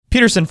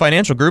Peterson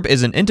Financial Group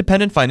is an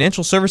independent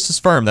financial services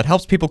firm that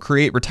helps people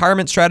create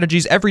retirement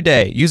strategies every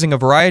day using a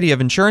variety of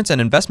insurance and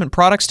investment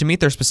products to meet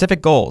their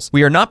specific goals.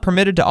 We are not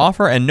permitted to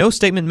offer, and no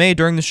statement made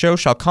during the show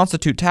shall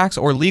constitute tax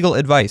or legal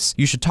advice.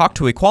 You should talk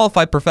to a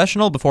qualified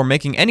professional before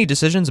making any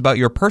decisions about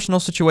your personal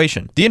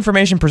situation. The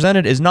information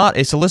presented is not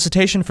a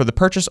solicitation for the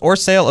purchase or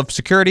sale of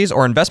securities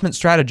or investment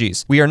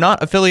strategies. We are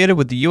not affiliated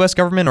with the U.S.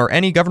 government or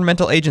any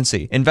governmental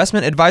agency.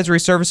 Investment advisory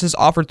services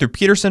offered through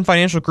Peterson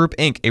Financial Group,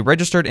 Inc., a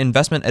registered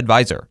investment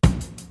advisor.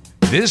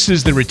 This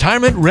is the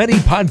Retirement Ready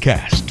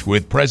Podcast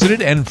with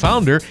President and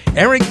Founder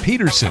Eric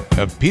Peterson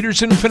of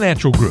Peterson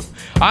Financial Group,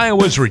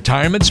 Iowa's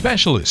retirement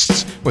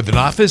specialists with an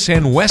office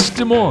in West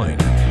Des Moines.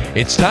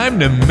 It's time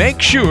to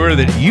make sure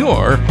that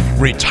you're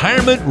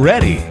retirement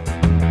ready.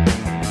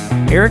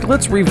 Eric,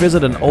 let's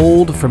revisit an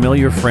old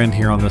familiar friend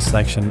here on this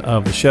section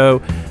of the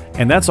show,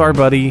 and that's our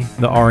buddy,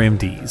 the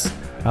RMDs.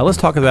 Let's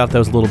talk about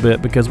those a little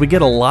bit because we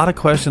get a lot of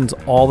questions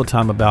all the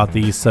time about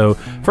these. So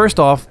first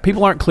off,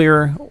 people aren't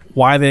clear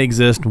why they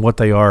exist and what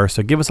they are.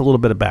 So give us a little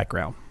bit of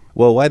background.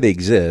 Well, why they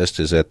exist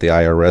is that the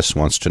IRS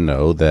wants to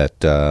know that,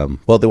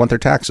 they want their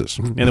taxes.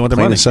 And they want their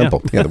Plain money. and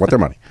simple. Yeah, they want their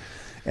money.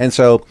 And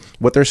so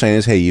what they're saying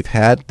is, hey, you've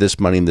had this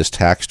money in this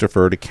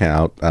tax-deferred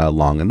account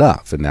long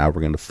enough, and now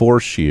we're going to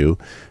force you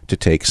to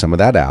take some of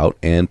that out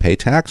and pay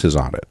taxes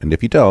on it. And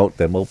if you don't,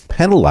 then we'll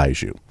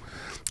penalize you.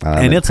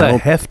 And it's a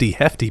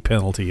hefty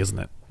penalty, isn't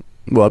it?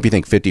 Well, if you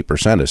think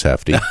 50% is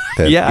hefty,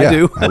 then, Yeah, I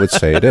do. I would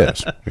say it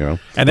is. You know,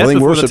 And that's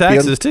before the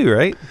taxes too,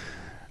 right?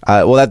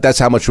 That's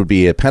how much would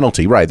be a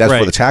penalty, right? That's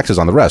for the taxes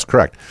on the rest,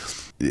 correct?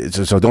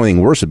 So the only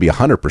thing worse would be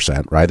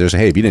 100%, right? There's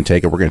hey, if you didn't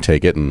take it, we're going to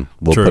take it and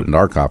we'll put it in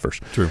our coffers.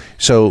 True.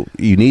 So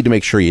you need to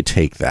make sure you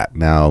take that.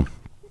 Now,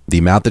 the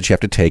amount that you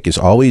have to take is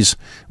always,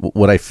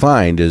 what I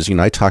find is,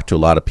 I talk to a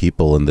lot of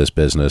people in this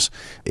business,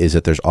 is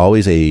that there's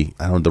always I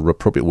don't know the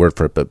appropriate word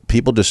for it, but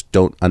people just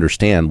don't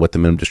understand what the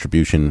minimum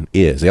distribution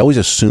is. They always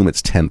assume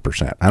it's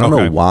 10%. I don't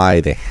know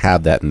why they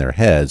have that in their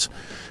heads,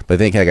 but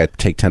they think I got to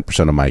take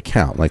 10% of my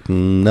account. Like,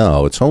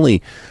 no, it's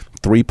only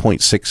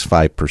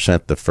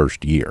 3.65% the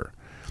first year.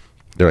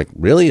 They're like,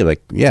 really?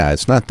 Like, yeah,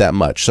 it's not that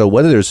much. So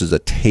what it is a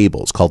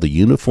table. It's called the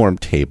uniform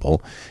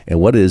table. And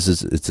what it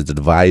is it's a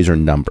divisor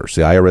number.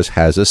 So the IRS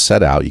has this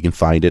set out. You can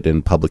find it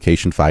in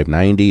publication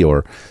 590, or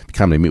if you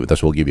come to meet with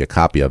us, we'll give you a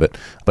copy of it.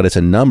 But it's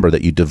a number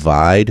that you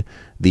divide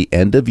the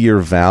end of year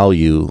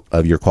value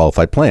of your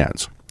qualified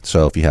plans.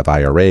 So if you have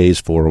IRAs,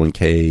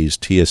 401ks,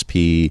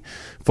 TSP,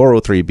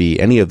 403b,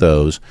 any of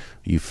those,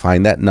 you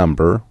find that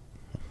number,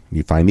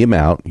 you find the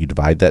amount, you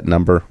divide that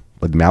number,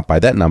 the amount by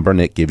that number,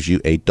 and it gives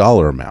you a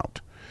dollar amount.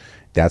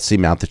 That's the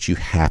amount that you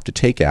have to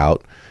take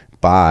out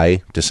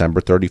by December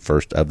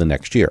 31st of the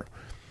next year.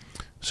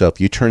 So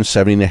if you turn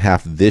 70 and a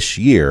half this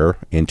year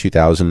in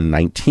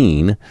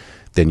 2019,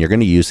 then you're going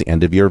to use the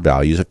end of year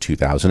values of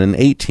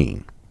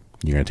 2018.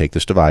 You're going to take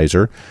this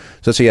divisor.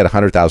 So let's say you had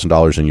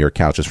 $100,000 in your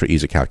account, just for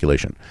ease of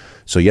calculation.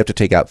 So you have to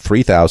take out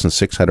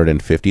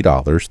 $3,650,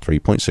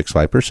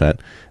 3.65%,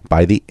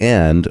 by the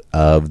end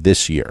of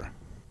this year.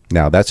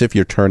 Now, that's if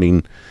you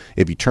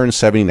turn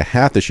 70 and a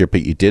half this year,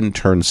 but you didn't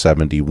turn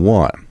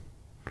 71.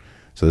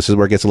 So this is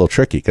where it gets a little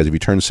tricky, because if you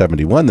turn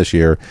 71 this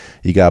year,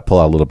 you got to pull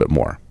out a little bit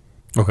more.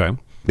 Okay.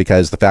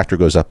 Because the factor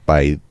goes up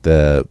by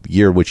the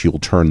year which you will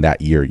turn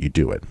that year you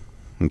do it.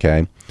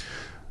 Okay?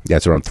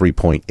 That's around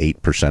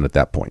 3.8% at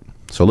that point.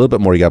 So a little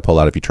bit more you got to pull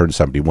out if you turn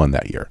 71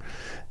 that year.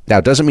 Now,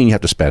 it doesn't mean you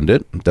have to spend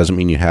it. It doesn't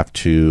mean you have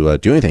to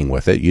do anything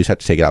with it. You just have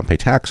to take it out and pay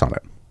tax on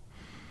it.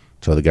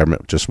 So the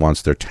government just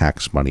wants their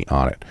tax money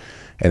on it.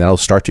 And that'll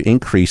start to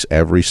increase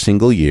every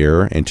single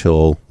year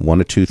until one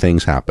of two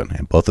things happen,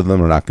 and both of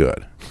them are not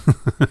good.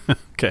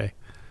 Okay.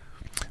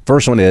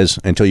 First one is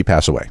until you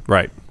pass away.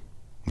 Right.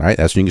 All right,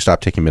 that's when you can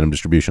stop taking minimum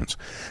distributions.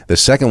 The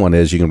second one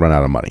is you can run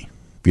out of money.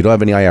 If you don't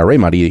have any IRA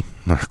money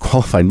or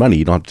qualified money,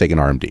 you don't have to take an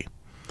RMD.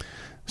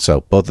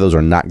 So both of those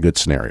are not good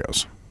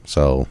scenarios.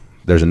 So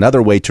there's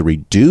another way to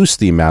reduce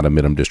the amount of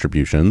minimum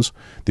distributions,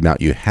 the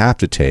amount you have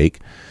to take,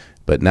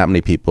 but not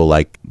many people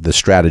like the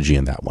strategy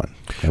in that one.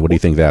 And what do you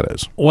think that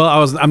is? Well,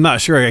 I'm not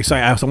sure. I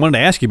wanted to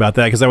ask you about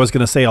that because I was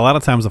going to say a lot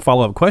of times the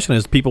follow-up question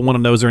is people want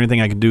to know, is there anything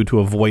I can do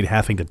to avoid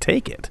having to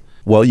take it?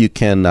 Well, you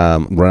can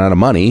run out of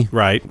money.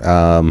 Right.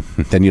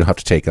 Then you don't have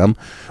to take them.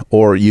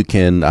 Or you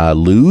can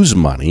lose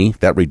money.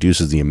 That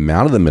reduces the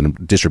amount of the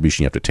minimum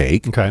distribution you have to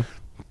take. Okay.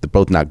 They're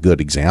both not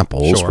good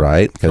examples, Sure.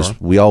 right? Because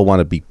we all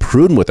want to be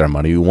prudent with our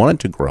money. We want it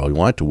to grow. We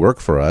want it to work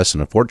for us. And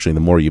unfortunately,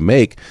 the more you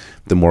make,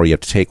 the more you have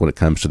to take when it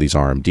comes to these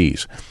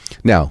RMDs.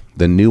 Now,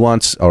 the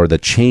nuance or the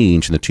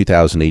change in the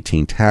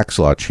 2018 tax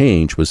law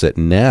change was that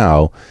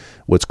now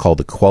what's called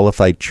the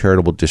qualified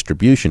charitable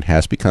distribution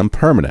has become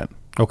permanent.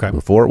 Okay.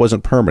 Before it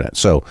wasn't permanent.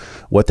 So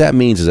what that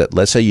means is that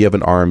let's say you have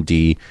an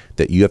RMD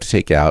that you have to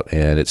take out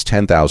and it's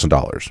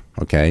 $10,000,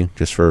 okay?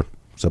 Just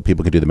so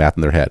people can do the math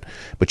in their head.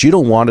 But you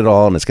don't want it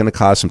all, and it's going to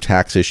cause some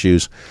tax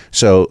issues.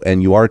 So,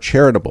 and you are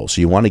charitable, so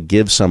you want to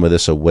give some of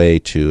this away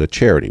to a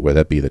charity,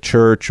 whether that be the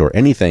church or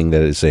anything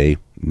that is a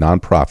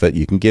nonprofit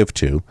you can give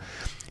to,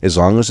 as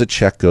long as the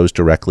check goes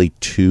directly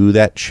to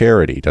that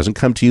charity. It doesn't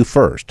come to you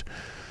first.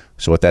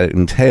 So what that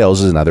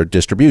entails is another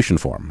distribution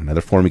form. Another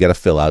form you got to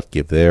fill out,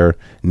 give their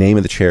name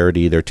of the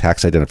charity, their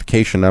tax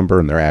identification number,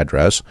 and their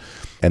address.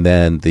 And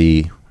then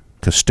the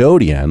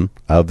custodian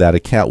of that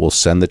account will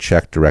send the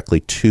check directly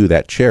to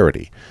that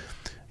charity.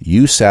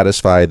 You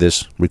satisfy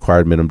this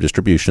required minimum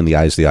distribution in the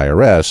eyes of the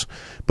IRS,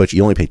 but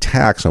you only pay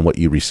tax on what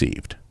you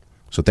received.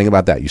 So think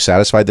about that. You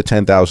satisfied the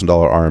 $10,000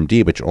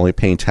 RMD, but you're only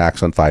paying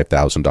tax on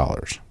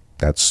 $5,000.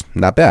 That's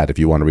not bad if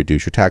you want to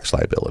reduce your tax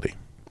liability.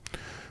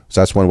 So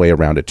that's one way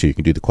around it too. You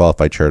can do the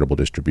qualified charitable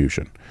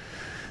distribution.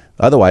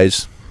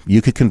 Otherwise,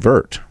 you could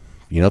convert.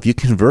 If you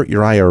convert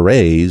your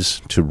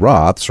IRAs to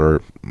Roths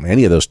or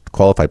any of those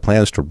qualified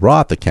plans to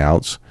Roth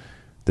accounts,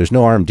 there's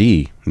no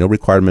RMD, no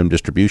required minimum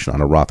distribution on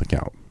a Roth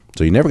account.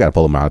 So you never got to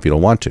pull them out if you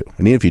don't want to.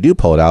 And even if you do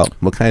pull it out,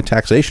 what kind of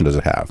taxation does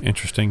it have?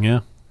 Interesting, yeah.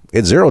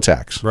 It's zero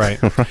tax.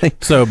 Right.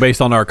 Right. So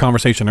based on our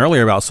conversation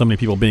earlier about so many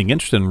people being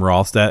interested in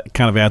Roths, that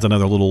kind of adds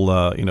another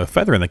little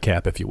feather in the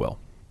cap, if you will.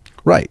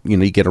 Right.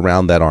 You get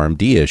around that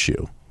RMD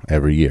issue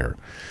every year.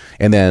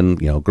 And then,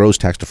 gross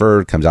tax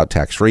deferred, comes out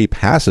tax-free,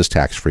 passes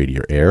tax-free to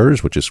your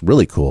heirs, which is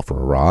really cool for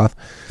a Roth.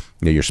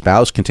 Your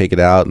spouse can take it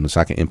out, and it's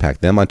not going to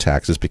impact them on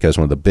taxes, because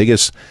one of the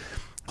biggest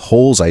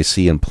holes I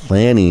see in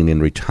planning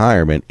in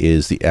retirement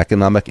is the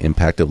economic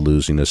impact of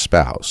losing a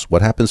spouse.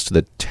 What happens to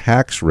the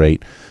tax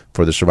rate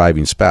for the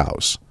surviving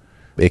spouse?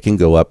 It can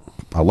go up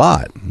a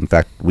lot. In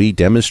fact, we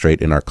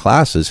demonstrate in our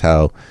classes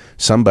how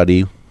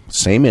somebody,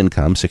 same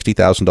income,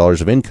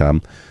 $60,000 of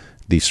income,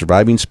 the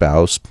surviving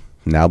spouse,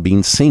 now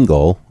being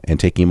single and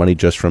taking money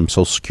just from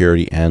Social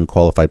Security and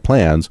qualified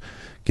plans,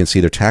 can see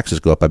their taxes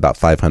go up by about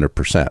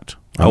 500%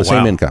 on the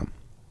same income.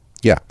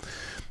 Yeah.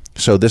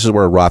 So this is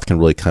where a Roth can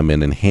really come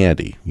in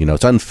handy.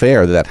 It's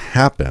unfair that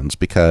happens,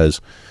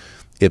 because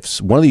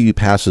if one of you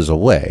passes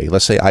away,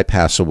 let's say I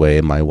pass away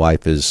and my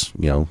wife is,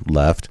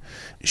 left,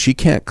 she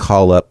can't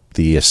call up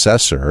the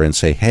assessor and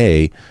say,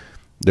 hey,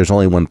 there's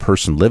only one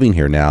person living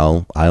here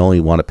now. I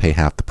only want to pay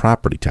half the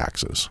property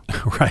taxes.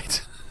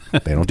 Right.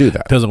 They don't do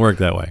that. Doesn't work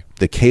that way.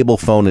 The cable,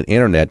 phone, and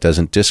internet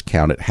doesn't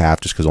discount it half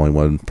just because only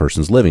one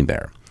person's living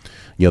there.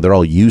 They're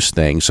all use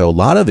things. So a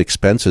lot of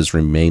expenses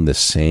remain the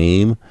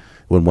same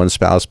when one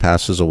spouse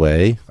passes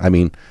away. I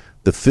mean,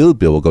 the food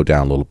bill will go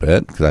down a little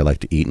bit because I like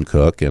to eat and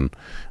cook,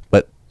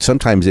 but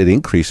sometimes it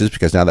increases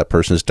because now that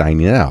person is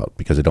dining out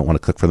because they don't want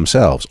to cook for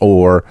themselves,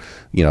 or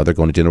they're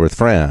going to dinner with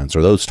friends,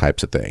 or those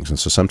types of things. And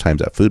so sometimes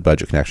that food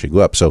budget can actually go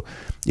up. So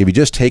if you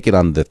just take it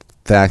on the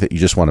fact that you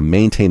just want to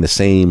maintain the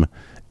same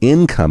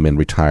income in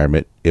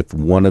retirement, if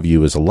one of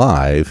you is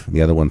alive and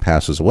the other one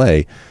passes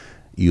away,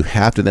 you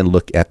have to then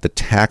look at the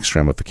tax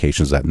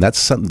ramifications of that. And that's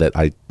something that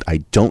I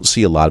don't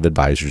see a lot of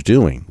advisors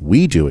doing.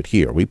 We do it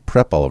here. We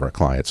prep all of our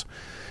clients.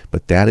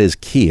 But that is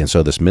key. And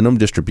so this minimum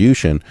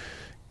distribution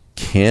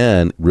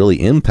can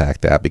really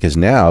impact that, because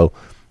now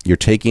you're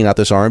taking out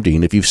this RMD.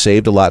 And if you've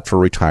saved a lot for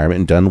retirement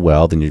and done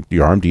well, then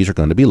your RMDs are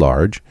going to be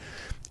large.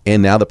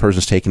 And now the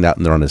person's taking it out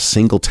and they're on a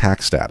single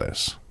tax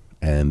status.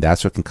 And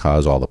that's what can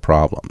cause all the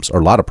problems, or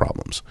a lot of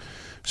problems.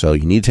 So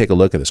you need to take a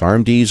look at this.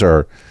 RMDs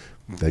are,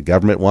 the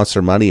government wants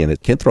their money, and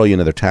it can throw you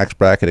into their tax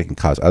bracket. It can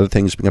cause other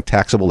things to become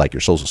taxable, like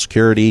your Social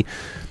Security.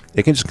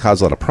 It can just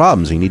cause a lot of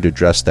problems. You need to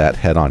address that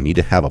head on. You need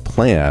to have a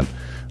plan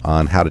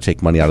on how to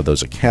take money out of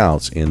those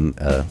accounts in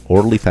an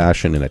orderly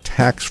fashion, in a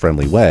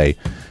tax-friendly way,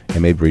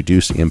 and maybe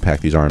reduce the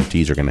impact these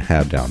RMDs are going to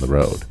have down the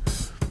road.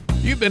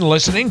 You've been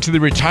listening to the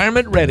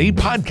Retirement Ready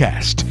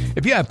podcast.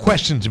 If you have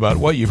questions about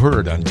what you've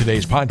heard on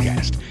today's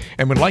podcast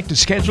and would like to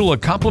schedule a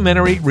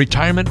complimentary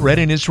retirement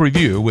readiness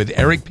review with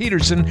Eric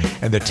Peterson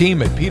and the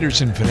team at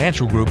Peterson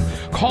Financial Group,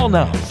 call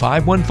now.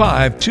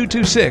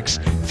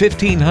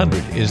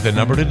 515-226-1500 is the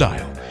number to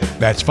dial.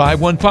 That's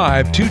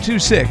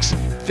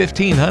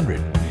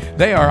 515-226-1500.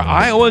 They are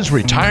Iowa's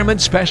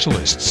retirement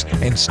specialists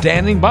and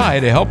standing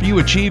by to help you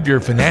achieve your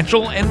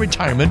financial and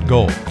retirement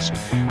goals.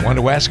 Want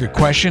to ask a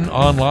question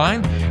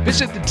online?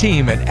 Visit the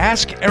team at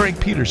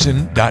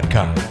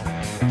AskEricPeterson.com.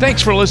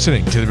 Thanks for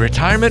listening to the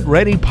Retirement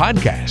Ready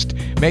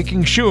podcast,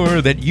 making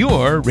sure that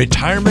you're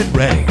retirement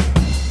ready.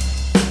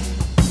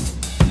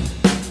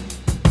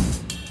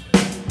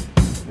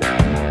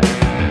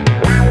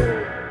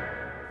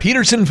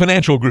 Peterson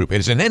Financial Group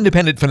is an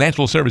independent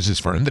financial services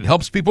firm that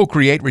helps people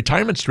create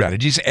retirement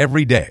strategies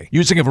every day,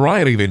 using a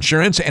variety of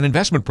insurance and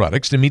investment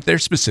products to meet their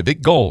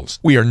specific goals.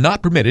 We are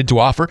not permitted to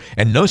offer,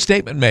 and no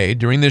statement made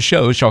during this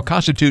show shall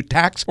constitute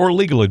tax or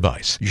legal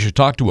advice. You should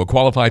talk to a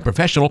qualified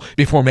professional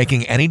before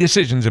making any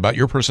decisions about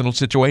your personal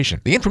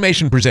situation. The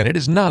information presented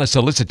is not a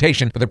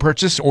solicitation for the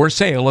purchase or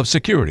sale of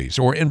securities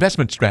or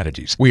investment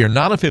strategies. We are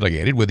not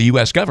affiliated with the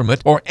U.S.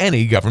 government or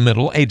any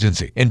governmental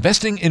agency.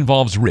 Investing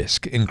involves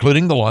risk,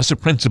 including the loss of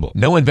principal.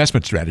 No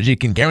investment strategy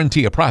can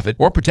guarantee a profit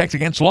or protect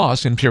against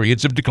loss in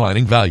periods of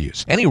declining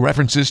values. Any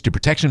references to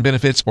protection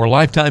benefits or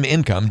lifetime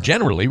income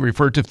generally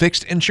refer to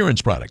fixed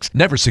insurance products,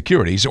 never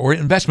securities or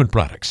investment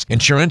products.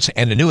 Insurance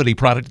and annuity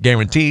product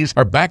guarantees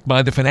are backed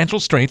by the financial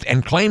strength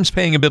and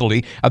claims-paying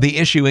ability of the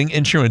issuing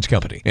insurance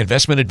company.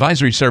 Investment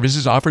advisory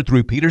services offered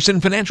through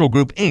Peterson Financial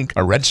Group, Inc.,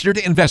 a registered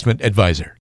investment advisor.